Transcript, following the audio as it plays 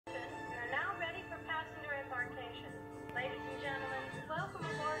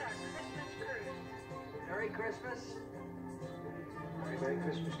Merry Christmas. Merry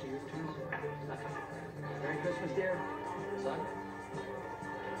Christmas to you, too. Merry Christmas, dear. Son.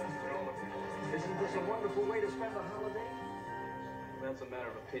 Isn't this a wonderful way to spend the holiday? That's a matter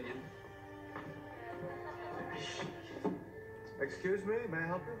of opinion. Excuse me, may I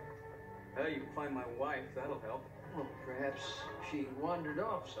help you? You can find my wife, that'll help. Well, perhaps she wandered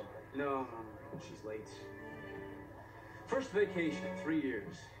off somewhere. No, she's late. First vacation in 3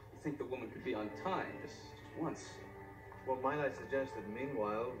 years. You think the woman could be on time just once. Well, might I suggest that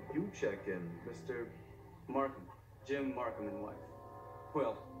meanwhile, you check in, Mr. Markham. Jim Markham and wife.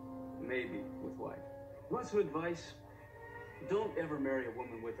 Well, maybe with wife. You want some advice? Don't ever marry a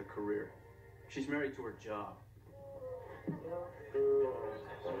woman with a career. She's married to her job.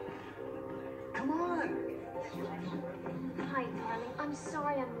 Come on! Hi, darling. I'm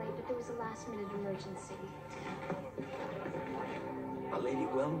sorry I'm late, but there was a last-minute emergency. A lady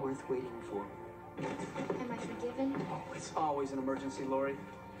well worth waiting for. Am I forgiven? Oh, it's always an emergency, Lori.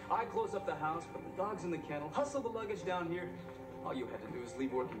 I close up the house, put the dogs in the kennel, hustle the luggage down here. All you had to do is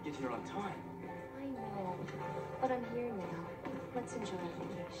leave work and get here on time. I know, but I'm here now. Let's enjoy our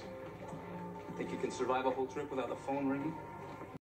vacation. Think you can survive a whole trip without the phone ringing?